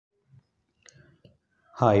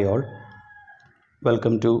Hi all,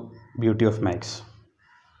 welcome to Beauty of Max.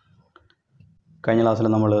 കഴിഞ്ഞ ക്ലാസ്സിൽ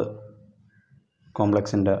നമ്മൾ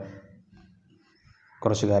കോംപ്ലക്സിൻ്റെ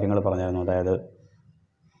കുറച്ച് കാര്യങ്ങൾ പറഞ്ഞായിരുന്നു. അതായത്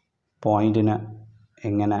പോയിൻറ്റിനെ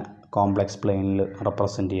എങ്ങനെ കോംപ്ലക്സ് പ്ലെയിനിൽ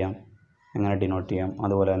റെപ്രസെൻ്റ് ചെയ്യാം, എങ്ങനെ ഡിനോട്ട് ചെയ്യാം,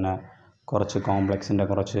 അതുപോലെ തന്നെ കുറച്ച്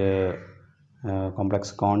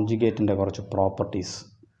കോംപ്ലക്സ് കോൺജുഗേറ്റിൻ്റെ കുറച്ച് പ്രോപ്പർട്ടീസ്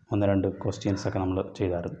ഒന്ന് രണ്ട് ക്വസ്റ്റ്യൻസൊക്കെ നമ്മൾ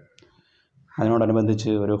ചെയ്തായിരുന്നു.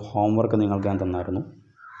 അതിനോടനുബന്ധിച്ച് ഒരു ഹോംവർക്ക് നിങ്ങൾക്ക് ഞാൻ തന്നായിരുന്നു.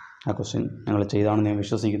 ആ ക്വസ്റ്റ്യൻ നിങ്ങൾ ചെയ്താണെന്ന് ഞാൻ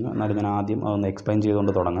വിശ്വസിക്കുന്നു. എന്നാലും ഞാൻ ആദ്യം അതൊന്ന് എക്സ്പ്ലെയിൻ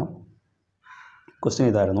ചെയ്തുകൊണ്ട് തുടങ്ങാം. ക്വസ്റ്റ്യൻ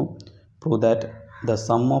ഇതായിരുന്നു: prove that the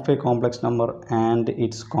sum of A complex number and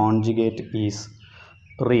it's conjugate is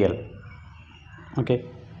real. Okay,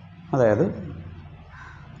 അതായത്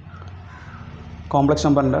കോംപ്ലക്സ്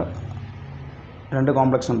നമ്പറിൻ്റെ രണ്ട്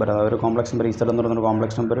കോംപ്ലക്സ് നമ്പർ, അതായത് ഒരു കോംപ്ലക്സ് നമ്പർ ഇസഡ് എന്ന് പറയുന്നൊരു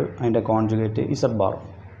കോംപ്ലക്സ് നമ്പർ, അതിൻ്റെ കോൺജുഗേറ്റ് ഇസഡ് ബാർ,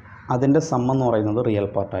 അതിൻ്റെ സം എന്ന് പറയുന്നത് റിയൽ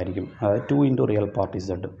പാർട്ടായിരിക്കും. അതായത് 2 into real part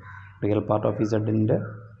Z. Real part of ഇസഡിൻ്റെ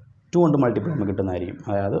 2 കൊണ്ട് മൾട്ടിപ്ലൈ നമുക്ക് കിട്ടുന്നതായിരിക്കും.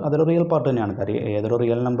 അതായത് അതൊരു റിയൽ പാർട്ട് തന്നെയാണ്. കാര്യം ഏതൊരു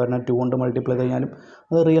റിയൽ നമ്പറിനെ 2 കൊണ്ട് മൾട്ടിപ്ലൈ കഴിഞ്ഞാലും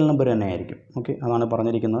അത് റിയൽ നമ്പർ തന്നെയായിരിക്കും. ഓക്കെ, അതാണ്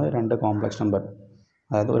പറഞ്ഞിരിക്കുന്നത്. രണ്ട് കോംപ്ലക്സ് നമ്പർ,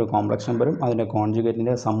 അതായത് ഒരു കോംപ്ലക്സ് നമ്പറും അതിൻ്റെ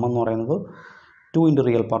കോൺജുഗേറ്റിൻ്റെ സം എന്ന് പറയുന്നത് 2 into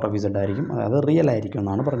real part of Z ആയിരിക്കും. അതായത് റിയൽ ആയിരിക്കും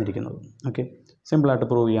എന്നാണ് പറഞ്ഞിരിക്കുന്നത്. ഓക്കെ, സിമ്പിളായിട്ട്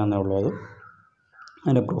പ്രൂവ് ചെയ്യാവുന്നേ ഉള്ളൂ. അത്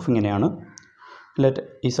അതിൻ്റെ പ്രൂഫ് ഇങ്ങനെയാണ്: let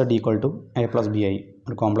Z equal to A plus B I.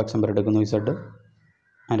 ഒരു കോംപ്ലക്സ് നമ്പർ എടുക്കുന്നു ഇസഡ്,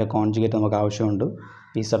 അതിൻ്റെ കോൺജുഗേറ്റ് നമുക്ക് ആവശ്യമുണ്ട്.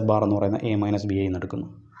 ഇസഡ് ബാർ എന്ന് പറയുന്ന എ മൈനസ് ബി ഐ എന്ന് എടുക്കുന്നു.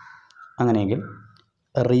 അങ്ങനെയെങ്കിൽ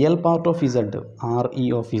real part of Z, R E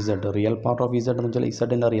of Z, real part of Z എന്ന് വെച്ചാൽ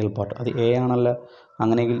ഇസഡിൻ്റെ റിയൽ പാർട്ട് അത് എ ആണല്ലോ.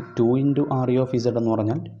 അങ്ങനെയെങ്കിൽ 2 into R E of Z എന്ന്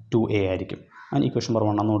പറഞ്ഞാൽ 2a ആയിരിക്കും. അതിന് ഇക്വേഷൻ നമ്പർ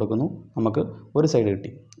 1 എന്ന് കൊടുക്കുന്നു. നമുക്ക് ഒരു സൈഡ്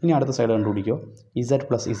കിട്ടി. ഇനി അടുത്ത സൈഡ് കണ്ടുപിടിക്കുക. ഇസഡ്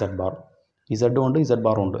പ്ലസ് ഇസഡ് ബാർ, ഇസഡും ഉണ്ട് ഇസഡ്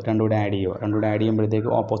ബാറും ഉണ്ട്. രണ്ടും കൂടെ ആഡ് ചെയ്യുക. രണ്ടും കൂടെ ആഡ്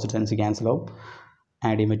ചെയ്യുമ്പോഴത്തേക്ക് ഓപ്പോസിറ്റ് സൈൻസ് ക്യാൻസൽ ആവും.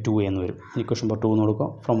 ആഡ് ചെയ്യുമ്പോൾ 2a എന്ന് വരും. ഇക്വേഷൻ നമ്പർ 2 എന്ന് കൊടുക്കുക.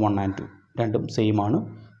 ഫ്രം 1 and 2 രണ്ടും സെയിം ആണ്.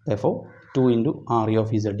 therefore 2 into R E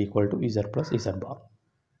of Z equal to Z plus Z bar.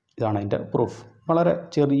 ഇതാണ് അതിൻ്റെ പ്രൂഫ്. വളരെ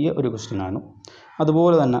ചെറിയ ഒരു ക്വസ്റ്റ്യൻ ആണ്.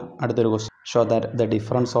 അതുപോലെ തന്നെ അടുത്തൊരു question: show that the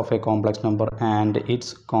difference of A complex number and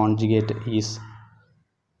it's conjugate is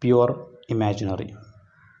pure imaginary.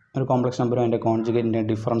 ഒരു കോംപ്ലക്സ് നമ്പറും അതിൻ്റെ കോൺജുഗേറ്റിൻ്റെ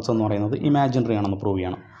ഡിഫറൻസ് എന്ന് പറയുന്നത് ഇമാജിനറി ആണെന്ന് പ്രൂവ്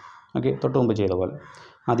ചെയ്യണം. ഓക്കെ, തൊട്ട് മുമ്പ് ചെയ്ത പോലെ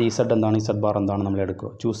അത് ഇസഡ് എന്താണ്, ഇസഡ് ബാർ എന്താണ് നമ്മൾ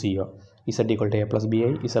എടുക്കുക, ചൂസ് ചെയ്യുക. Z equal to A plus B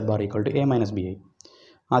I, Z bar equal to A minus B I.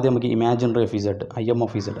 ആദ്യം നമുക്ക് imaginary of Z, I M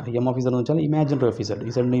of Z. I M of Z എന്ന് വെച്ചാൽ ഇമാജിനറി ഓഫ് ഇസഡ്.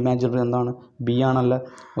 ഇസഡിൻ്റെ ഇമാജിനറി എന്താണ്? B ആണല്ലോ.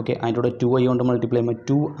 Okay, അതിൻ്റെ കൂടെ 2i കൊണ്ട് multiply ചെയ്യുമ്പോൾ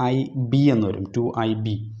 2ib എന്ന് വരും. 2ib.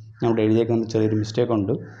 ഞാൻ ഇവിടെ എഴുതിയേക്കുന്നത് ചെറിയൊരു മിസ്റ്റേക്ക്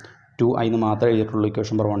ഉണ്ട്. 2i എന്ന് മാത്രമേ എഴുതിയിട്ടുള്ളൂ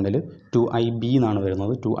ഇക്വേഷൻ നമ്പർ 1-ൽ. 2ib എന്നാണ്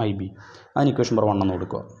വരുന്നത്. 2ib. അതിന് ഇക്വേഷൻ നമ്പർ 1 എന്ന്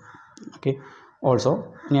കൊടുക്കുക. ഓക്കെ, ഓൾസോ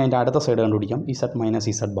ഇനി അതിൻ്റെ അടുത്ത സൈഡ് കണ്ടുപിടിക്കാം. Z minus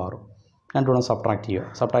Z bar. രണ്ടുകൂടെ subtract ചെയ്യുക.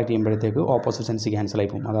 സബ്ട്രാക്ട് ചെയ്യുമ്പോഴത്തേക്ക് ഓപ്പോസിറ്റ് സൈൻസ് ക്യാൻസൽ ആയി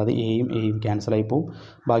പോകും. അതായത് എയും ക്യാൻസൽ ആയി പോകും.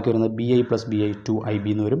 ബാക്കി വരുന്നത് B I plus B I 2ib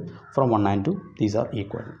എന്ന് വരും. From 1 and 2 these are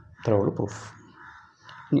equal. ഇത്രേ ഉള്ളൂ പ്രൂഫ്.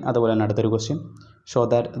 ഇനി അതുപോലെ തന്നെ അടുത്തൊരു question: show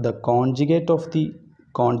that the conjugate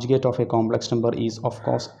of A complex number is of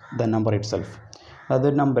course the number it self. അതായത്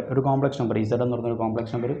ഒരു കോംപ്ലക്സ് നമ്പർ ഇസഡ് എന്ന് പറഞ്ഞൊരു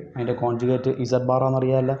കോംപ്ലക്സ് നമ്പർ, അതിൻ്റെ കോൺജുഗേറ്റ് ഇസഡ് ബാർ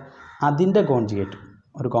ആണെന്നറിയാമല്ല. അതിൻ്റെ കോൺജുഗേറ്റ്,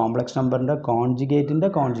 ഒരു കോംപ്ലക്സ് നമ്പറിൻ്റെ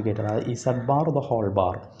കോൺജുഗേറ്റ് അതായത് Z bar the whole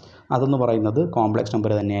bar, അതെന്ന് പറയുന്നത് കോംപ്ലക്സ്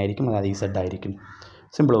നമ്പർ തന്നെയായിരിക്കും. അതായത് ഇസഡ് ആയിരിക്കും.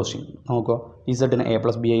 Simple question. നോക്കുക, ഇസഡിന് എ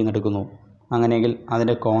പ്ലസ് ബി ഐ എന്ന് എടുക്കുന്നു. അങ്ങനെയെങ്കിൽ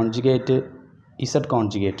അതിൻ്റെ conjugate Z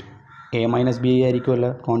conjugate A minus B I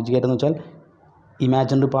ആയിരിക്കുമല്ലോ. കോൺജുഗേറ്റ് എന്ന് വെച്ചാൽ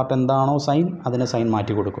ഇമാജിനറി പാർട്ട് എന്താണോ സൈൻ, അതിനെ സൈൻ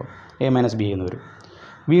മാറ്റി കൊടുക്കുക. എ മൈനസ് ബി ഐ എന്ന് വരും.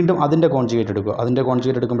 വീണ്ടും അതിൻ്റെ കോൺജുഗേറ്റ് എടുക്കുക. അതിൻ്റെ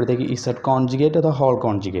conjugate എടുക്കുമ്പോഴത്തേക്ക് Z conjugate the whole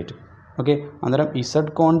conjugate. Okay, അന്നേരം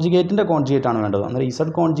ഇസഡ് കോൺജുഗേറ്റിൻ്റെ കോൺജുഗേറ്റ് ആണ് വേണ്ടത്. അന്നേരം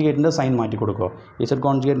ഇസഡ് കോൺജുഗേറ്റിൻ്റെ സൈൻ മാറ്റി കൊടുക്കുക. ഇസഡ്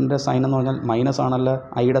കോൺജുഗേറ്റിൻ്റെ സൈൻ എന്ന് പറഞ്ഞാൽ മൈനസ് ആണല്ലോ.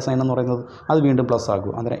 ഐയുടെ സൈൻ എന്ന് പറയുന്നത് അത് വീണ്ടും പ്ലസ്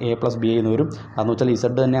ആക്കുക. അന്നേരം എ പ്ലസ് ബി ഐ എന്ന് വരും. അതെന്ന് വെച്ചാൽ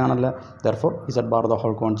ഇസഡ് തന്നെയാണല്ലോ. Therefore Z bar the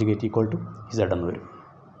whole conjugate equal to Z എന്ന് വരും.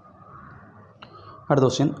 അടുത്ത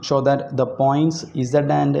question: show that the points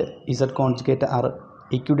Z and Z conjugate R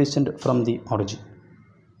ഇക്വിഡിസ്റ്റൻറ്റ് from the origin.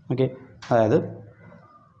 Okay, അതായത്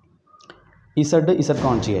ഇസഡ്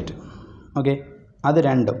കോൺജുഗേറ്റ്, ഓക്കെ, അത്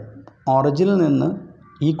രണ്ടും ഒറിജിനിൽ നിന്ന്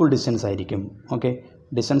ഈക്വൽ ഡിസ്റ്റൻസ് ആയിരിക്കും. ഓക്കെ,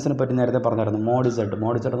 ഡിസ്റ്റൻസിനെ പറ്റി നേരത്തെ പറഞ്ഞായിരുന്നു. മോഡ് ഇസഡ്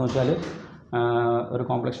എന്ന് വെച്ചാൽ ഒരു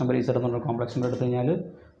കോംപ്ലക്സ് നമ്പർ ഇസഡ് എന്ന് പറഞ്ഞ കോംപ്ലക്സ് നമ്പർ എടുത്തു കഴിഞ്ഞാൽ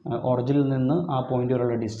ഒറിജിനിൽ നിന്ന് ആ പോയിൻ്റ്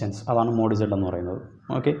വരെയുള്ള ഡിസ്റ്റൻസ്, അതാണ് മോഡ് ഇസഡ് എന്ന് പറയുന്നത്.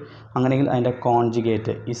 ഓക്കെ, അങ്ങനെയെങ്കിൽ അതിൻ്റെ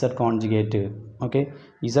conjugate Z conjugate. Okay,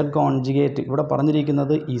 Z conjugate ഇവിടെ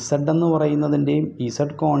പറഞ്ഞിരിക്കുന്നത് ഇസഡ് എന്ന് പറയുന്നതിൻ്റെയും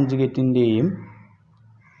ഇസഡ് കോൺജുഗേറ്റിൻ്റെയും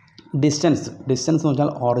ഡിസ്റ്റൻസ് എന്ന് വെച്ചാൽ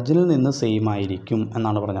ഒറിജിനിൽ നിന്ന് സെയിം ആയിരിക്കും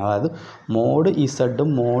എന്നാണ് പറഞ്ഞത്. അതായത് മോഡ് ഇസഡും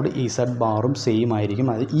മോഡ് ഇസഡ് ബാറും സെയിം ആയിരിക്കും.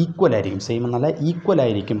 അത് ഈക്വൽ ആയിരിക്കും. സെയിം എന്നല്ല, ഈക്വൽ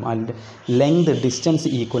ആയിരിക്കും. അതിൻ്റെ ലെങ്ത്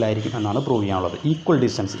ഡിസ്റ്റൻസ് ഈക്വൽ ആയിരിക്കും എന്നാണ് പ്രൂവ് ചെയ്യാനുള്ളത്.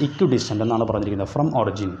 ഇക്വിഡിസ്റ്റൻ്റ് എന്നാണ് പറഞ്ഞിരിക്കുന്നത്. ഫ്രം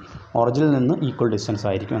ഒറിജിനിൽ നിന്ന് ഈക്വൽ ഡിസ്റ്റൻസ്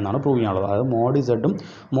ആയിരിക്കും എന്നാണ് പ്രൂവ് ചെയ്യാനുള്ളത്. അതായത് മോഡ് ഇസഡും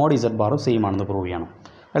മോഡ് ഇസഡ് ബാറും സെയിം ആണെന്ന് പ്രൂവ് ചെയ്യണം.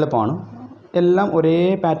 എളുപ്പമാണ്. എല്ലാം ഒരേ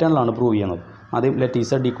പാറ്റേണിലാണ് പ്രൂവ് ചെയ്യുന്നത്. ആദ്യം let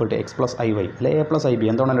Z equal to X plus I Y അല്ലെ എ പ്ലസ് ഐ ബി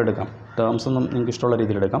എന്താണെങ്കിലും എടുക്കാം, ടേംസ് ഒന്നും നിങ്ങൾക്ക് ഇഷ്ടമുള്ള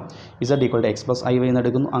രീതിയിൽ എടുക്കാം. Z equal to X plus I Y എന്ന്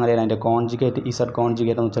എടുക്കുന്നു. അങ്ങനെയാണ് അതിൻ്റെ കോൺജുഗേറ്റ് ഇസഡ്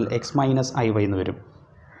കോൺജുഗേറ്റ് എന്ന് വെച്ചാൽ എക്സ് മൈനസ് ഐ വൈ എന്ന് വരും.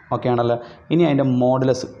 ഓക്കെ ആണല്ലോ. ഇനി അതിൻ്റെ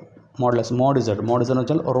മോഡുലസ് മോഡ് ഇസഡ് എന്ന്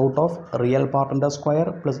വെച്ചാൽ root of real പാർട്ടിൻ്റെ square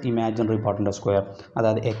plus imaginary പാർട്ടിൻ്റെ square,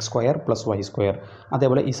 അതായത് X square plus Y square.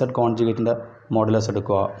 അതേപോലെ ഇസഡ് കോൺജുഗേറ്റിൻ്റെ മോഡുലസ്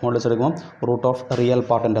എടുക്കുമ്പോൾ റൂട്ട് ഓഫ് റിയൽ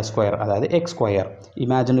പാർട്ടിൻ്റെ സ്ക്വയർ, അതായത് എക്സ് സ്ക്വയർ.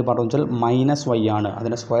 ഇമാജിനറി പാർട്ട് എന്ന് വെച്ചാൽ മൈനസ് വൈ ആണ്,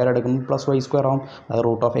 അതിൻ്റെ സ്ക്വയർ എടുക്കുമ്പോൾ പ്ലസ് വൈ സ്ക്വയർ ആവും, അതായത്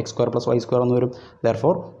root of X square plus Y square എന്ന് വരും.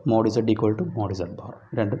 Therefore mode Z equal to mode Z bar,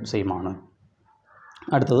 രണ്ടും സെയിം ആണ്.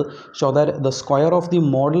 അടുത്തത് show that the square of the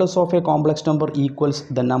modulus of A complex number equals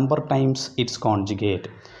the number times it's conjugate.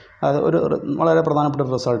 അത് ഒരു വളരെ പ്രധാനപ്പെട്ട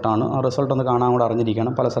ഒരു റിസൾട്ടാണ്. ആ റിസൾട്ട് ഒന്ന് കാണാൻ കൂടെ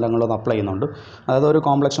അറിഞ്ഞിരിക്കണം, പല സ്ഥലങ്ങളിലും അത് അപ്ലൈ ചെയ്യുന്നുണ്ട്. അതായത് ഒരു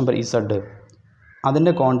കോംപ്ലക്സ് നമ്പർ ഇസഡ്,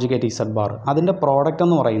 അതിൻ്റെ കോൺജുഗേറ്റ് ഇസഡ് ബാർ, അതിൻ്റെ പ്രോഡക്റ്റ്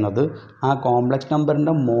എന്ന് പറയുന്നത് ആ കോംപ്ലക്സ്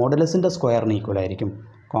നമ്പറിൻ്റെ മോഡുലസിൻ്റെ സ്ക്വയറിന് ഈക്വൽ ആയിരിക്കും.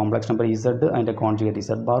 കോംപ്ലക്സ് നമ്പർ ഇസഡ്, അതിൻ്റെ കോൺജുഗേറ്റ്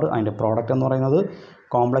ഇസഡ് ബാർ, അതിൻ്റെ പ്രോഡക്റ്റ് എന്ന് പറയുന്നത്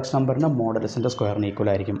കോംപ്ലക്സ് നമ്പറിൻ്റെ മോഡുലസിൻ്റെ സ്ക്വയറിന്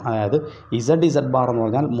ഈക്വൽ ആയിരിക്കും. അതായത് ഇസഡ് ബാർ എന്ന്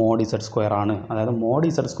പറഞ്ഞാൽ മോഡ് ഇസഡ് സ്ക്വയർ ആണ്, അതായത്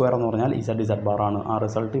മോഡ് ഇസഡ് സ്ക്വയർ എന്ന് പറഞ്ഞാൽ ഇസഡ് ബാർ ആണ്. ആ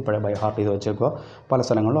റിസൾട്ട് ഇപ്പോഴേ ബൈ ഹാർട്ട് ചെയ്ത് വെച്ചേക്കുക, പല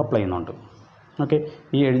സ്ഥലങ്ങളിലും അപ്ലൈ ചെയ്യുന്നുണ്ട്. ഓക്കെ,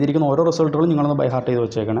 ഈ എഴുതിയിരിക്കുന്ന ഓരോ റിസൾട്ടുകളും നിങ്ങളൊന്ന് ബൈ ഹാർട്ട് ചെയ്ത്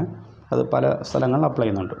വെച്ചേക്കണേ, അത് പല സ്ഥലങ്ങളിൽ അപ്ലൈ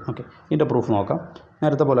ചെയ്യുന്നുണ്ട്. ഓക്കെ, ഇതിൻ്റെ പ്രൂഫ് നോക്കാം.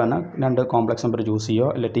 നേരത്തെ പോലെ തന്നെ രണ്ട് കോംപ്ലക്സ് നമ്പർ ചൂസ് ചെയ്യുക.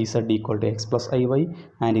 Let Z equal to X plus I Y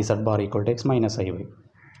and Z bar equal to X minus I Y.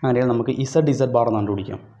 അങ്ങനെയാൽ നമുക്ക് ഇസഡ് ബാർ എന്ന്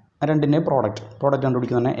കണ്ടുപിടിക്കാം. രണ്ടിൻ്റെയും പ്രോഡക്റ്റ്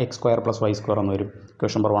കണ്ടുപിടിക്കുന്ന തന്നെ X square plus Y square എന്ന് വരും.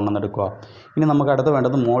 ക്വസ്റ്റ്യൻ നമ്പർ 1 എന്ന് എടുക്കുക. ഇനി നമുക്ക് അടുത്ത്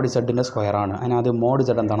വേണ്ടത് മോഡ് ഇസഡിൻ്റെ സ്ക്വയർ ആണ്. അതിനാദ്യം മോഡ്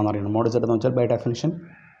ഇസഡ് എന്താണെന്ന് അറിയണം. മോഡ് ഇസഡ് എന്ന് വെച്ചാൽ by definition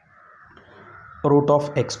root of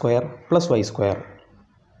X square plus Y square.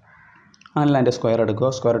 അങ്ങനെ അതിൻ്റെ സ്ക്വയർ എടുക്കുക.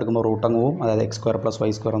 സ്ക്വയർ എടുക്കുമ്പോൾ റൂട്ട് അങ്ങ് പോവും, അതായത് X square plus Y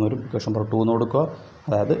square എന്ന് വരും. ക്വസ്റ്റ്യൻ നമ്പർ 2 എന്ന് കൊടുക്കുക.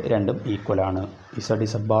 അതായത് രണ്ടും ഈക്വലാണ്,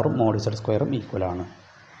 ഇസഡ് ബാറും മോഡ് ഇസഡ് സ്ക്വയറും ഈക്വലാണ്.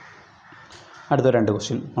 അടുത്ത രണ്ട്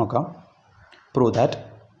ക്വസ്റ്റ്യൻ നോക്കാം. Prove that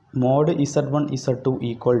mode ഇസഡ്1 ഇസഡ്2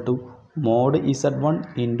 equal to mode ഇസഡ്1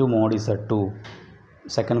 into mode ഇസഡ്2.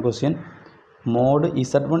 Second question mode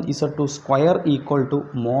ഇസഡ്1 ഇസഡ്2 square equal to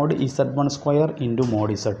mode ഇസഡ്1 square into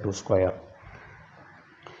mode ഇസഡ്2 square.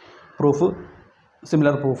 Proof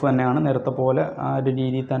similar proof തന്നെയാണ്, നേരത്തെ പോലെ ആ ഒരു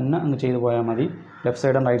രീതിയിൽ തന്നെ അങ്ങ് ചെയ്തു പോയാൽ മതി. ലെഫ്റ്റ്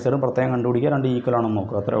സൈഡും റൈറ്റ് സൈഡും പ്രത്യേകം കണ്ടുപിടിക്കുക, രണ്ട് ഈക്വൽ ആണെന്ന്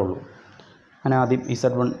നോക്കുക, അത്രേ ഉള്ളൂ. അങ്ങനെ ആദ്യം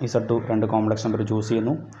ഇസഡ്1 ഇസഡ്2 രണ്ട് കോംപ്ലക്സ് നമ്പർ ചൂസ്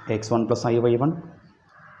ചെയ്യുന്നു. x1 plus I Y 1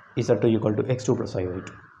 ഇസഡ്2 equal to x2 plus I Y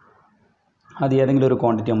 2. അത് ഏതെങ്കിലും ഒരു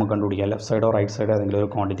ക്വാണ്ടിറ്റി നമുക്ക് കണ്ടുപിടിക്കുക, ലെഫ്റ്റ് സൈഡോ റൈറ്റ് സൈഡോ ഏതെങ്കിലും ഒരു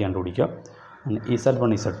ക്വാണ്ടിറ്റി കണ്ടുപിടിക്കുക.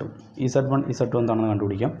 ഇസഡ്1 ഇസഡ്2 എന്താണെന്ന്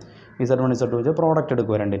കണ്ടുപിടിക്കാം. ഇസഡ്1 ഇസഡ്2 വെച്ചാൽ പ്രോഡക്റ്റ്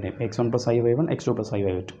എടുക്കുക രണ്ടിൻ്റെയും, x1 plus I Y 1 x2 plus I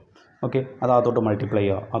Y 2. Okay, അത് അതോട്ട് മൾട്ടിപ്ലൈ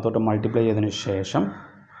ചെയ്യുക. മൾട്ടിപ്ലൈ ചെയ്തതിന് ശേഷം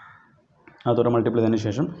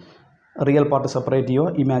റിയൽ പാർട്ട് സെപ്പറേറ്റ്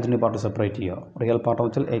ചെയ്യുക, ഇമാജിനറി പാർട്ട് സെപ്പറേറ്റ് ചെയ്യുക. റിയൽ പാർട്ട്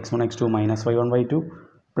വെച്ചാൽ x1 x2 minus y1 y2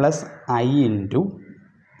 plus I into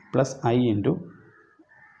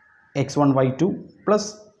x1 y2 plus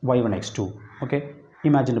y1 x2. Okay,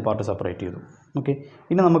 imaginary part separate ചെയ്തു. Okay,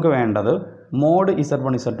 ഇനി നമുക്ക് വേണ്ടത് മോഡ്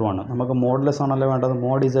ഇസഡ്1 ഇസഡ്2 ആണ്. നമുക്ക് മോഡുലസ് ആണല്ലോ വേണ്ടത്.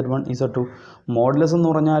 മോഡ് ഇസഡ്1 ഇസഡ്2 മോഡുലസ് എന്ന്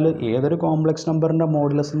പറഞ്ഞാൽ ഏതൊരു കോംപ്ലക്സ് നമ്പറിൻ്റെ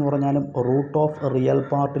മോഡുലസ് എന്ന് പറഞ്ഞാലും root of real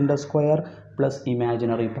പാർട്ടിൻ്റെ square plus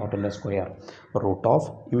imaginary പാർട്ടിൻ്റെ square. Root of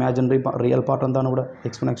real part എന്താണ് ഇവിടെ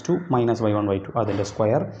x1 x2 minus y1 y2 അതിൻ്റെ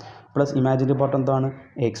സ്ക്വയർ പ്ലസ് ഇമാജിനറി പാർട്ട് എന്താണ്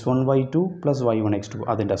x1 y2 plus y1 x2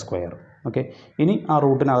 അതിൻ്റെ സ്ക്വയർ. ഓക്കെ, ഇനി ആ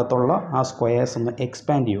റൂട്ടിനകത്തുള്ള ആ സ്ക്വയേഴ്സ് ഒന്ന്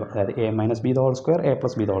എക്സ്പാൻഡ് ചെയ്യുക, അതായത് a minus B the whole square a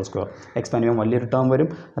plus B the whole square. Expand ചെയ്യുമ്പോൾ വലിയൊരു ടേം വരും,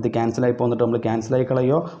 അത് ക്യാൻസലായി പോകുന്നിട്ട് നമ്മൾ ക്യാൻസലായി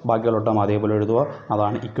കളയുകയോ ബാക്കിയുള്ള ടേം അതേപോലെ എഴുതുക.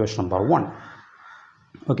 അതാണ് ഇക്വേഷൻ നമ്പർ 1.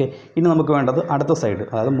 ഓക്കെ, ഇനി നമുക്ക് വേണ്ടത് അടുത്ത സൈഡ്,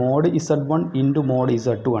 അതായത് മോഡ് ഇസഡ്1 ഇൻറ്റു മോഡ്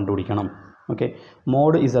ഇസഡ്2 കണ്ടുപിടിക്കണം. ഓക്കെ,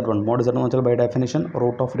 മോഡ് ഇസഡ്1 എന്ന് വെച്ചാൽ by definition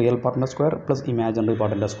root of real പാർട്ടിൻ്റെ square plus imaginary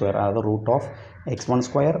പാർട്ടിൻ്റെ square, അതായത് root of x1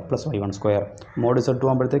 square plus y1 square. Mode ഇസഡ്2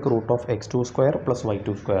 ആകുമ്പോഴത്തേക്ക് root of x2 square plus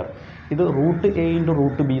y2 square. ഇത് root A into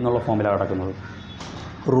root B എന്നുള്ള ഫോമിലാണ് കിടക്കുന്നത്.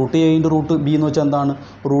 Root A into root B എന്ന് വെച്ചാൽ എന്താണ്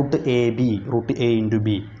root A into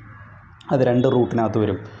B, അത് രണ്ട് റൂട്ടിനകത്ത്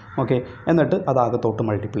വരും. ഓക്കെ, എന്നിട്ട് അകത്തോട്ട്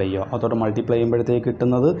മൾട്ടിപ്ലൈ ചെയ്യുക. അതോട്ട് മൾട്ടിപ്ലൈ ചെയ്യുമ്പോഴത്തേക്ക്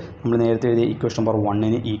കിട്ടുന്നത് നമ്മൾ നേരത്തെ എഴുതിയ ഇക്വേഷൻ നമ്പർ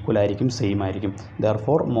 1 ഈക്വൽ ആയിരിക്കും, സെയിം ആയിരിക്കും.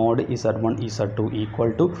 Therefore mode ഇസഡ്1 ഇസഡ്2 equal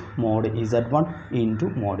to mode ഇസഡ്1 into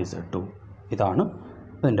mode ഇസഡ്2. ഇതാണ്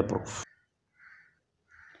ഇതിൻ്റെ പ്രൂഫ്.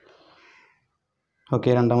 ഓക്കെ,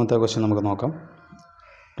 രണ്ടാമത്തെ ക്വസ്റ്റ്യൻ നമുക്ക് നോക്കാം.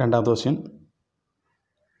 രണ്ടാമത്തെ question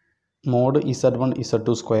mode ഇസഡ്1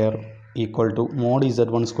 ഇസഡ്2 square equal to mode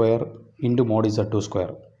ഇസഡ്1 square into mode ഇസഡ്2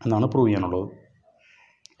 square എന്നാണ് പ്രൂവ് ചെയ്യാനുള്ളത്.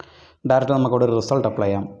 ഡയറക്റ്റ് നമുക്കവിടെ ഒരു റിസൾട്ട് അപ്ലൈ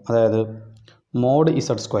ചെയ്യാം. അതായത് മോഡ്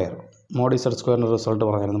ഇസഡ് സ്ക്വയറിൻ്റെ റിസൾട്ട്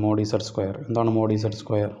പറഞ്ഞായിരുന്നു. മോഡ് ഇസഡ് സ്ക്വയർ എന്താണ്? മോഡ് ഇസഡ്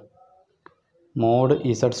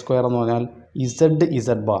സ്ക്വയർ എന്ന് പറഞ്ഞാൽ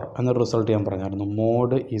ഇസഡ് ബാർ എന്നൊരു റിസൾട്ട് ഞാൻ പറഞ്ഞായിരുന്നു.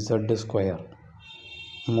 Mode Z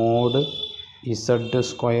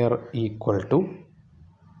square equal to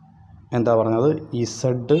എന്താ പറഞ്ഞത്?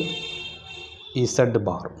 Z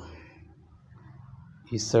bar.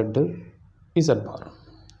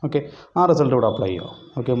 ഓക്കെ, ആ റിസൾട്ട് ഇവിടെ അപ്ലൈ ചെയ്യുക.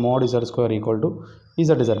 Okay, mode Z square equal to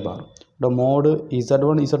Z Z bar. ഇവിടെ mode Z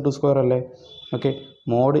one Z to square അല്ലേ? Okay,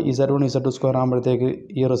 mode Z one Z to square ആകുമ്പോഴത്തേക്ക്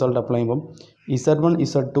ഈ result apply ചെയ്യുമ്പം Z one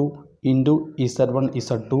Z two into Z one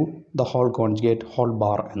Z to the whole conjugate whole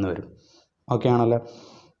bar എന്ന് വരും. Okay ആണല്ലേ?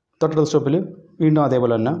 തൊട്ടടുത്ത സ്റ്റെപ്പിൽ വീണ്ടും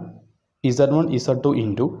അതേപോലെ തന്നെ Z one Z two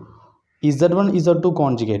into Z one Z to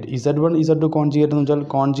conjugate. Z one Z to conjugate എന്ന് വെച്ചാൽ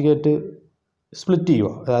കോൺജുഗേറ്റ് സ്പ്ലിറ്റ് ചെയ്യുക,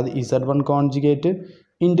 അതായത് Z one conjugate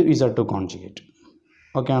into Z to conjugate.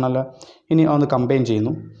 Okay ആണല്ലോ? ഇനി അതൊന്ന് കമ്പൈൻ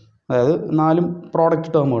ചെയ്യുന്നു, അതായത് 4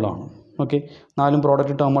 പ്രോഡക്റ്റ് ടേമുകളാണ്. ഓക്കെ, 4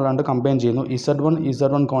 പ്രോഡക്റ്റ് ടേമുകളാണ്ട് കമ്പൈൻ ചെയ്യുന്നു. Z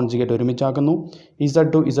one conjugate ഒരുമിച്ചാക്കുന്നു,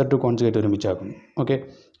 Z to conjugate ഒരുമിച്ചാക്കുന്നു. Okay,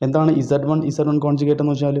 എന്താണ് ഇസഡ് വൺ കോൺജുഗേറ്റ്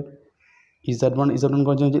എന്ന് വെച്ചാൽ? Z one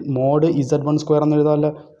conjugate mode Z one square എന്ന് എഴുതാമല്ല,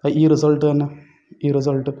 ഈ റിസൾട്ട് തന്നെ. ഈ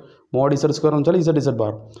റിസൾട്ട് മോഡ് ഇസഡ് സ്ക്വയർ എന്ന് വെച്ചാൽ Z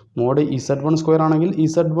bar. Mode Z one square ആണെങ്കിൽ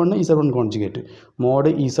Z one conjugate. Mode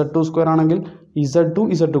Z to square ആണെങ്കിൽ ഇസഡ്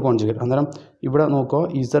ടു കോൺജുഗേറ്റ്. അന്നേരം ഇവിടെ നോക്കുക,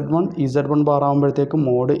 ഇസഡ് വൺ ബാർ ആകുമ്പോഴത്തേക്കും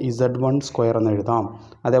മോഡ് ഇസഡ് വൺ സ്ക്വയർ എന്ന് എഴുതാം.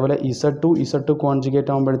 അതേപോലെ ഇസഡ് ടു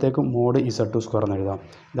കോൺജുഗേറ്റ് ആകുമ്പോഴത്തേക്കും മോഡ് ഇസഡ് ടു സ്ക്വയർ എന്ന് എഴുതാം.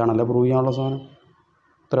 ഇതാണല്ലോ പ്രൂവ് ചെയ്യാനുള്ള സാധനം.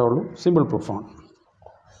 ഇത്രയേ ഉള്ളൂ, സിമ്പിൾ പ്രൂഫാണ്.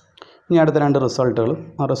 ഇനി അടുത്ത 2 റിസൾട്ടുകൾ,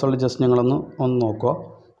 ആ റിസൾട്ട് ജസ്റ്റ് ഞങ്ങളൊന്ന് നോക്കുക.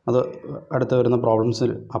 അത് അടുത്ത് വരുന്ന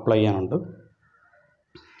പ്രോബ്ലംസിൽ അപ്ലൈ ചെയ്യാനുണ്ട്.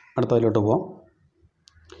 അടുത്തതിലോട്ട് പോവാം.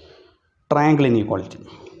 ട്രയാങ്കിൾ ഇനീക്വാളിറ്റി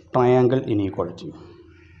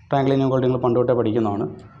നിങ്ങൾ പണ്ട് തൊട്ടേ പഠിക്കുന്നതാണ്.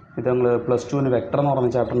 ഇത് ഞങ്ങൾ +2 വെക്ടർ എന്ന് പറഞ്ഞ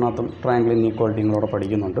ചാപ്റ്ററിനകത്തും ട്രയാങ്കിൾ ഇനീക്വാളിറ്റി നിങ്ങളവിടെ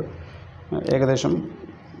പഠിക്കുന്നുണ്ട്. ഏകദേശം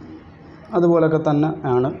അതുപോലൊക്കെ തന്നെ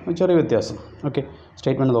ആണ്, ചെറിയ വ്യത്യാസം. ഓക്കെ,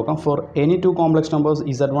 സ്റ്റേറ്റ്മെൻറ്റ് നോക്കാം. For any 2 complex numbers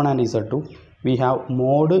Z1 and Z2 we have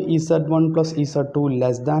mod Z1 plus Z2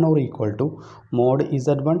 less than or equal to mod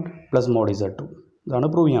Z1 plus mod Z2. ഇതാണ്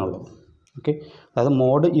പ്രൂവ് ചെയ്യാനുള്ളത്. ഓക്കെ, അതായത്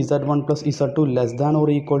mode Z1 plus Z2 less than or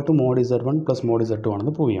equal to mode Z1 plus mode Z2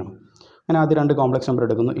 ആണെന്ന് prove ചെയ്യണം. അങ്ങനെ ആദ്യം 2 complex number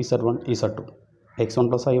എടുക്കുന്നു, Z1 Z2, x1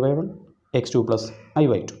 plus i/1 x2 plus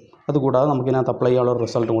i/2. അതുകൂടാതെ നമുക്കിതിനകത്ത് apply ചെയ്യാനുള്ള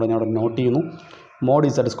റിസൾട്ടും കൂടെ ഞാൻ അവിടെ നോട്ട് ചെയ്യുന്നു.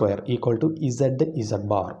 Mode Z square equal to Z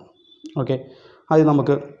bar. Okay, ആദ്യം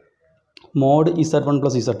നമുക്ക് mode Z1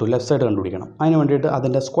 plus Z2 left side കണ്ടുപിടിക്കണം. അതിന് വേണ്ടിയിട്ട്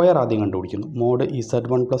അതിൻ്റെ സ്ക്വയർ ആദ്യം കണ്ടുപിടിക്കുന്നു. Mode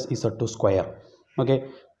Z1 plus Z2 square. Okay,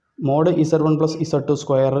 mode Z1 plus Z2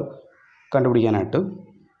 square കണ്ടുപിടിക്കാനായിട്ട്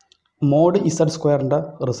മോഡ് Z സ്ക്വയറിൻ്റെ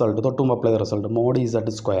റിസൾട്ട് തൊട്ടും അപ്ലൈ ചെയ്ത റിസൾട്ട് മോഡ്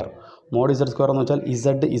Z സ്ക്വയർ എന്ന് വെച്ചാൽ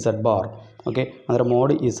Z ബാർ. ഓക്കെ, അന്നേരം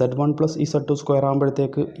mode Z1 plus Z2 square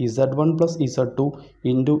ആകുമ്പോഴത്തേക്ക് Z1 plus Z2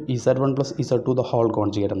 into Z1 plus Z2 the whole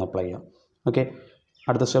conjugate എന്ന് apply ചെയ്യാം. Okay,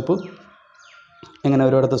 അടുത്ത സ്റ്റെപ്പ് എങ്ങനെ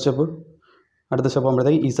വരും? അടുത്ത സ്റ്റെപ്പ്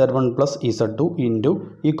ആകുമ്പോഴത്തേക്ക് Z1 plus Z2 ഇൻറ്റു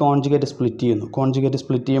ഈ കോൺജുഗേറ്റ്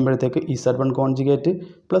സ്പ്ലിറ്റ് ചെയ്യുമ്പോഴത്തേക്ക് Z1 conjugate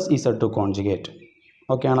plus Z2 conjugate.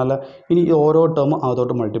 Okay ആണല്ലോ? ഇനി ഓരോ ടേമും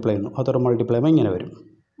അതോട്ട് മൾട്ടിപ്ലൈ ചെയ്യുമ്പോൾ ഇങ്ങനെ വരും.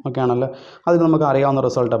 ഓക്കെ ആണല്ലോ? അതിന് നമുക്ക് അറിയാവുന്ന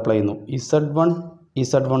റിസൾട്ട് അപ്ലൈ ചെയ്യുന്നു.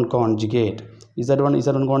 Z1 conjugate.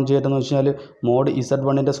 Z1 കോൺജുഗേറ്റ് എന്ന് വെച്ചാൽ മോഡ്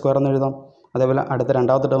Z1ൻ്റെ സ്ക്വയർ എന്ന് എഴുതാം. അതേപോലെ അടുത്ത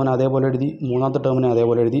 2ാമത്തെ ടേമിനെ അതേപോലെ എഴുതി, 3ാമത്തെ ടേമിനെ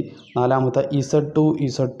അതേപോലെ എഴുതി, 4ാമത്തെ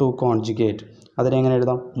Z2 കോൺജുഗേറ്റ് അതിനെ എങ്ങനെ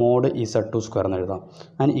എഴുതാം? മോഡ് Z2 സ്ക്വയർ എന്ന് എഴുതാം.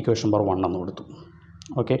 ഞാൻ ഇക്വേഷൻ നമ്പർ 1 എന്ന് കൊടുത്തു.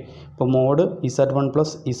 ഓക്കെ, ഇപ്പോൾ mode Z1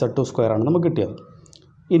 plus Z2 square ആണ് നമുക്ക് കിട്ടിയത്.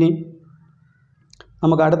 ഇനി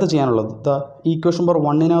നമുക്ക് അടുത്ത് ചെയ്യാനുള്ളത് equation number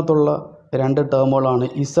 1-നകത്തുള്ള 2 ടേമുകളാണ്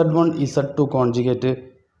Z1 Z2 conjugate,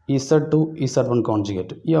 Z2 Z1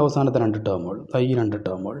 conjugate. ഈ അവസാനത്തെ 2 ടേമുകൾ, ഈ 2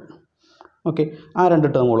 ടേമുകൾ. ഓക്കെ, ആ 2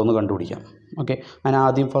 ടേമുകളൊന്ന് കണ്ടുപിടിക്കാം. ഓക്കെ, ഞാൻ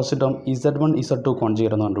ആദ്യം first term Z1 Z2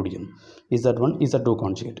 conjugate എന്ന് കണ്ടുപിടിക്കുന്നു. Z1 Z2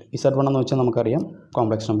 conjugate. Z1 എന്ന് വെച്ചാൽ നമുക്കറിയാം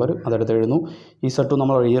കോംപ്ലക്സ് നമ്പർ, അതെടുത്ത് എഴുതുന്നു. Z2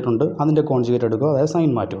 നമ്മൾ എഴുതിയിട്ടുണ്ട്, അതിൻ്റെ കോൺജുഗേറ്റ് എടുക്കുക, അതായത്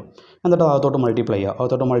സൈൻ മാറ്റുക. എന്നിട്ട് അകത്തോട്ട് മൾട്ടിപ്ലൈ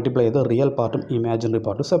ചെയ്ത് റിയൽ പാർട്ടും ഇമാജിനറി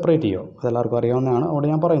പാർട്ടും സെപ്പറേറ്റ് ചെയ്യുക. അതെല്ലാവർക്കും അറിയാവുന്നതാണ്, അവിടെ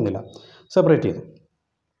ഞാൻ പറയുന്നില്ല. സെപ്പറേറ്റ് ചെയ്തു.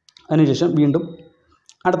 അതിനുശേഷം വീണ്ടും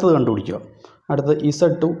അടുത്തത് കണ്ടുപിടിക്കുക. അടുത്തത്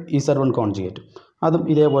Z2 Z1 കോൺജുഗേറ്റ്. അതും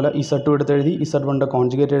ഇതേപോലെ Z2 എടുത്ത് എഴുതി, Z1ൻ്റെ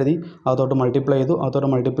കോൺജുഗേറ്റ് എഴുതി, അതോട്ട് മൾട്ടിപ്ലൈ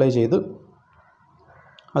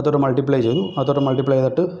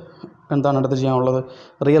ചെയ്തിട്ട് എന്താണ് അടുത്ത് ചെയ്യാനുള്ളത്?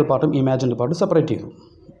 റിയൽ പാർട്ടും ഇമാജിനറി പാർട്ടും സെപ്പറേറ്റ് ചെയ്തു.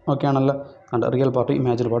 ഓക്കെ ആണല്ലോ? റിയൽ പാർട്ടും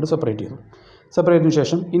ഇമാജിനറി പാർട്ടും സെപ്പറേറ്റ് ചെയ്തു. സെപ്പറേറ്റിന്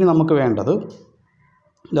ശേഷം ഇനി നമുക്ക് വേണ്ടത്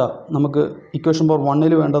നമുക്ക് ഇക്വേഷൻ നമ്പർ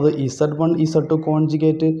 1-ൽ വേണ്ടത് Z1 Z2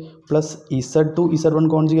 conjugate plus Z2 Z1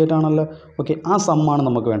 conjugate ആണല്ലോ. ഓക്കെ, ആ സമ്മാണ്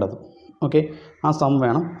നമുക്ക് വേണ്ടത്. ഓക്കെ, ആ സം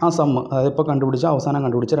വേണം. ആ സം അതായത് ഇപ്പോൾ അവസാനം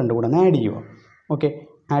കണ്ടുപിടിച്ച 2 കൂടെ ആഡ് ചെയ്യുക. ഓക്കെ,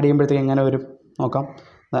 ആഡ് ചെയ്യുമ്പോഴത്തേക്ക് എങ്ങനെ വരും നോക്കാം.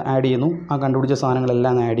 ആഡ് ചെയ്യുന്നു, ആ കണ്ടുപിടിച്ച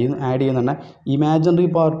സാധനങ്ങളെല്ലാം ആഡ് ചെയ്യുന്നുണ്ട്. ഇമാജിനറി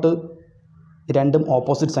പാർട്ട് 2ഉം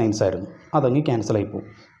ഓപ്പോസിറ്റ് സൈൻസ് ആയിരുന്നു, അതങ്ങ് ക്യാൻസൽ ആയിപ്പോവും.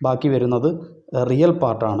 ബാക്കി വരുന്നത് റിയൽ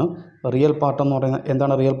പാർട്ടാണ്. റിയൽ പാർട്ട് എന്ന് പറയുന്നത്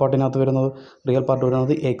എന്താണ്? റിയൽ പാർട്ടിനകത്ത് വരുന്നത്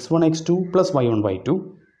x1 x2 plus y1 y2.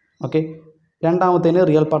 Okay, രണ്ടാമത്തേന്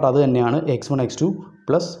real part അത് തന്നെയാണ്, x1 x2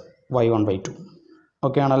 plus y1 y2.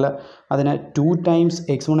 Okay ആണല്ലോ? അതിനെ 2 times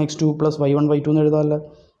x1 x2 plus y1 y2 എന്ന് എഴുതാമല്ലോ.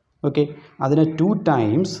 ഓക്കെ, അതിനെ 2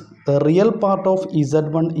 times real part of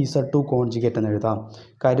Z1 Z2 conjugate എന്ന് എഴുതാം.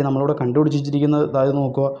 കാര്യം നമ്മളിവിടെ കണ്ടുപിടിച്ച് വെച്ചിരിക്കുന്നത്, അതായത്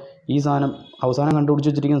നോക്കുക, ഈ സാധനം അവസാനം കണ്ടുപിടിച്ച്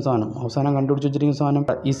വെച്ചിരിക്കുന്ന സാധനം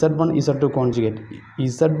Z1 Z2 conjugate.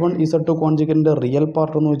 Z1 Z2 കോൺജുഗേറ്റിൻ്റെ real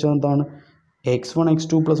part എന്ന് വെച്ചാൽ എന്താണ്? x1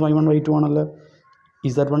 x2 + y1 y2 ആണല്ലോ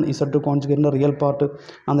Z1 Z2 കോൺജുഗേറ്റിൻ്റെ റിയൽ പാർട്ട്.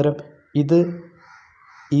 അന്നേരം ഇത്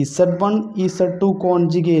Z1 Z2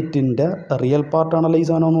 കോൺജുഗേറ്റിൻ്റെ റിയൽ പാർട്ടാണല്ലോ ഈ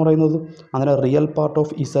സാധനം എന്ന് പറയുന്നത്. അങ്ങനെ real part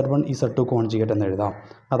of Z1 Z2 conjugate എന്ന് എഴുതാം.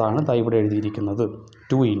 അതാണ് ഇവിടെ എഴുതിയിരിക്കുന്നത്,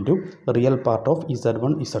 2 real part of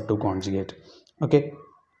Z1 Z2 conjugate. Okay,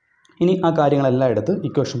 ഇനി ആ കാര്യങ്ങളെല്ലാം എടുത്ത്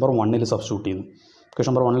ഇക്വേഷൻ നമ്പർ 1 സബ്സ്റ്റിറ്റ്യൂട്ട് ചെയ്യുന്നു.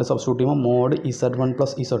 ഇക്വേഷൻ നമ്പർ 1 സബ്സ്റ്റിറ്റ്യൂട്ട് ചെയ്യുമ്പോൾ mode Z1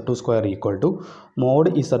 + Z2 square equal to mode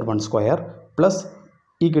Z1 square plus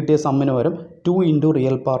ഈ കിട്ടിയ സമ്മിന് വരും 2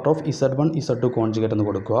 real part of Z1 Z2 conjugate എന്ന്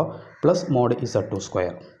കൊടുക്കുക പ്ലസ് മോഡ് Z2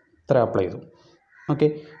 സ്ക്വയർ. ഇത്ര അപ്ലൈ ചെയ്തു. ഓക്കെ,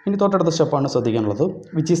 ഇനി തൊട്ടടുത്ത സ്റ്റെപ്പാണ് ശ്രദ്ധിക്കാനുള്ളത്,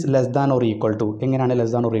 which is less than or equal to. എങ്ങനെയാണ്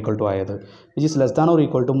less than or equal to ആയത്? Which is less than or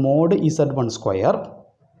equal to mode Z1 square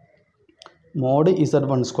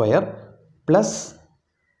plus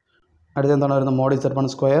അടുത്ത എന്താണ് വരുന്നത്? മോഡ് Z1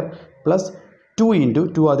 സ്ക്വയർ പ്ലസ്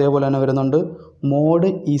 2 അതേപോലെ തന്നെ വരുന്നുണ്ട്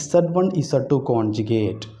മോഡ് Z1 Z2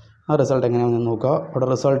 കോൺജുഗേറ്റ്. ആ result എങ്ങനെയാണെന്ന് നോക്കുക. അവിടെ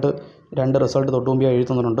രണ്ട് റിസൾട്ട് തൊട്ട് മുമ്പ്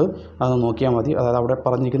എഴുതുന്നുണ്ട്, അത് നോക്കിയാൽ മതി. അതായത് അവിടെ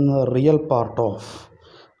പറഞ്ഞിരിക്കുന്നത് real part of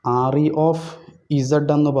RE of Z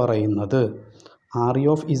എന്ന്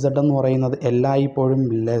പറയുന്നത് എല്ലായ്പ്പോഴും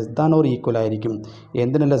ലെസ് ദാൻ ഓർ ഈക്വൽ ആയിരിക്കും.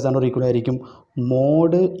 എന്തിന് ലെസ് ദാൻ ഓർ ഈക്വൽ ആയിരിക്കും?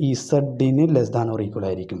 Mode Z-ന് less than or equal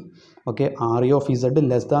ആയിരിക്കും. Okay, RE of Z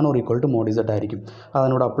less than or equal to mode Z ആയിരിക്കും.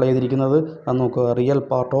 അതിനോട് അപ്ലൈ ചെയ്തിരിക്കുന്നത് അത് നോക്കുക, real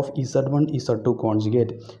part of Z1 Z2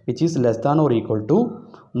 conjugate which is less than or equal to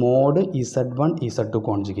mode Z1 Z2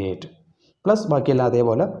 conjugate plus ബാക്കിയെല്ലാം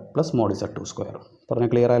അതേപോലെ plus mode Z2 square. പറഞ്ഞാൽ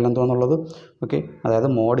clear ആയാലും എന്തോന്നുള്ളത്? Okay, അതായത്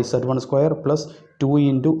mode Z1 square plus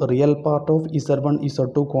 2 real part of Z1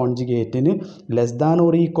 Z2 കോൺജുഗേറ്റിന് less than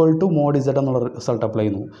or equal to mode Z എന്നുള്ള result apply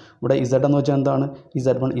ചെയ്യുന്നു. ഇവിടെ Z എന്ന് വെച്ചാൽ എന്താണ്?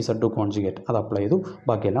 Z1 Z2 കോൺജുഗേറ്റ്, അത് അപ്ലൈ ചെയ്തു.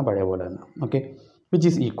 ബാക്കിയെല്ലാം പഴയ പോലെ തന്നെ. Okay, which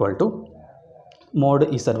is equal to mode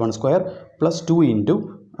Z1 square plus 2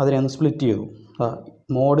 അതിനെ ഒന്ന് സ്പ്ലിറ്റ് ചെയ്തു.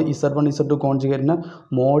 Mode Z1 Z2 കോൺജുഗേറ്റിന്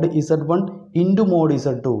mode Z1 into mode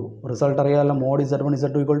Z2 result അറിയാമല്ലോ. Mode Z1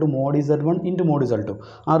 Z2 equal to mode Z1 into mode Z2.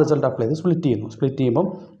 ആ റിസൾട്ട് അപ്ലൈ ചെയ്ത് split ചെയ്യുന്നു. Split ചെയ്യുമ്പം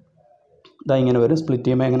ഇതാ ഇങ്ങനെ വരും. സ്പ്ലിറ്റ്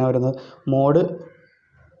ചെയ്യുമ്പോൾ എങ്ങനെ വരുന്നത്? Mode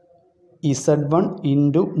Z1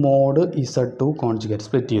 into mode Z2 conjugate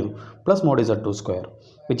split ചെയ്തു plus mode Z2 square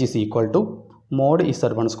which is equal to mode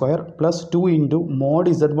Z1 square plus 2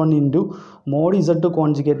 mode Z1 into mode Z2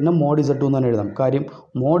 കോൺജുഗേറ്റിന് mode Z2 എന്ന് തന്നെ എഴുതാം. കാര്യം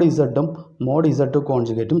മോഡ് Z-ഉം മോഡ് Z2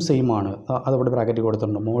 കോൺജുഗേറ്റും സെയിം ആണ്. അതവിടെ ബ്രാക്കറ്റ്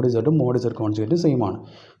കൊടുത്തിട്ടുണ്ട്. Mode Z-ഉം mode Z കോൺജുഗേറ്റും same ആണ്.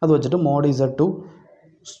 അത് വെച്ചിട്ട് മോഡ് Z2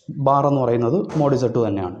 ബാർ എന്ന് പറയുന്നത് മോഡ് Z2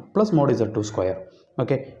 തന്നെയാണ് plus mode Z2 square.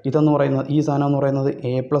 Okay, ഇതെന്ന് പറയുന്നത് ഈ സാധനം എന്ന് പറയുന്നത്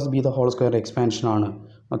A + B whole square എക്സ്പാൻഷനാണ്.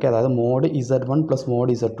 Okay, അതായത് മോഡ് Z1 പ്ലസ്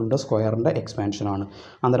മോഡ് Z2ൻ്റെ സ്ക്വയറിൻ്റെ എക്സ്പാൻഷനാണ്.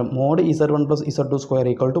 അന്നേരം mode Z1 plus Z2 square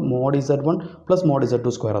equal to mode Z1 plus mode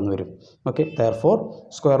Z2 square എന്ന് വരും. Okay, therefore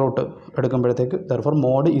square root എടുക്കുമ്പോഴത്തേക്ക്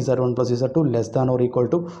mode Z1 plus Z2 less than or equal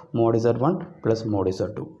to mode Z1 plus mode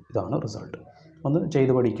Z2. ഇതാണ് result. ഒന്ന്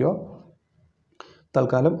ചെയ്ത് പഠിക്കുക.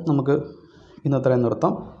 തൽക്കാലം നമുക്ക് ഇന്നത്രയും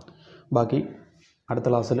നിർത്താം. ബാക്കി അടുത്ത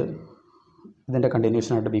ക്ലാസ്സിൽ ഇതിൻ്റെ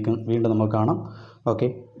കണ്ടിന്യൂഷനായിട്ട് വീണ്ടും നമുക്ക് കാണാം. Okay,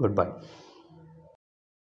 good bye.